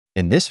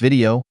In this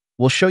video,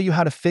 we'll show you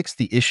how to fix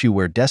the issue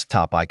where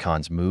desktop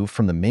icons move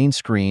from the main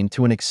screen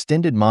to an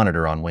extended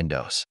monitor on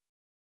Windows.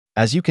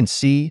 As you can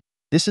see,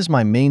 this is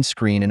my main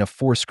screen in a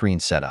 4-screen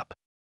setup.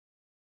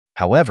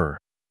 However,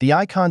 the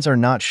icons are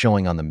not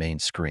showing on the main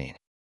screen.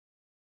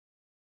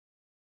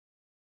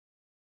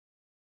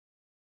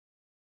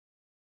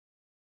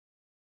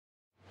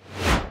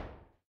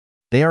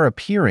 They are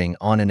appearing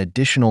on an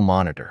additional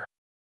monitor.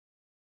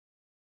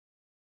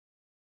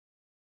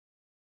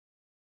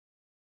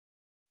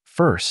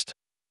 First,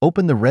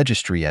 open the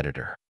Registry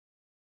Editor.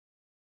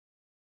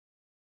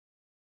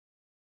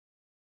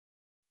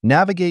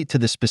 Navigate to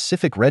the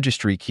specific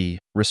registry key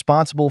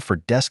responsible for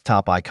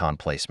desktop icon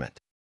placement.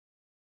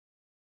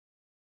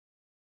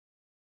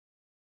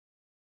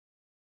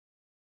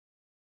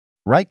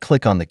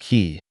 Right-click on the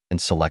key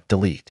and select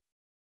Delete.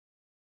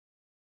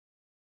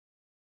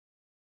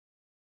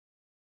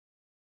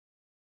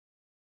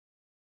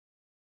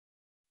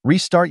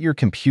 Restart your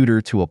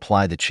computer to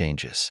apply the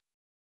changes.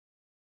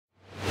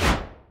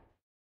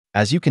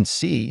 As you can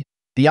see,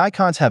 the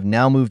icons have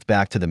now moved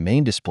back to the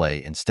main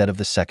display instead of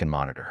the second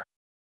monitor.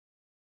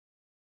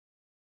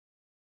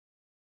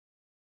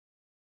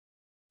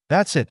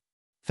 That's it.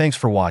 Thanks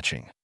for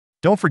watching.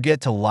 Don't forget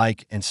to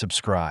like and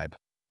subscribe,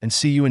 and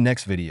see you in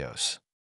next videos.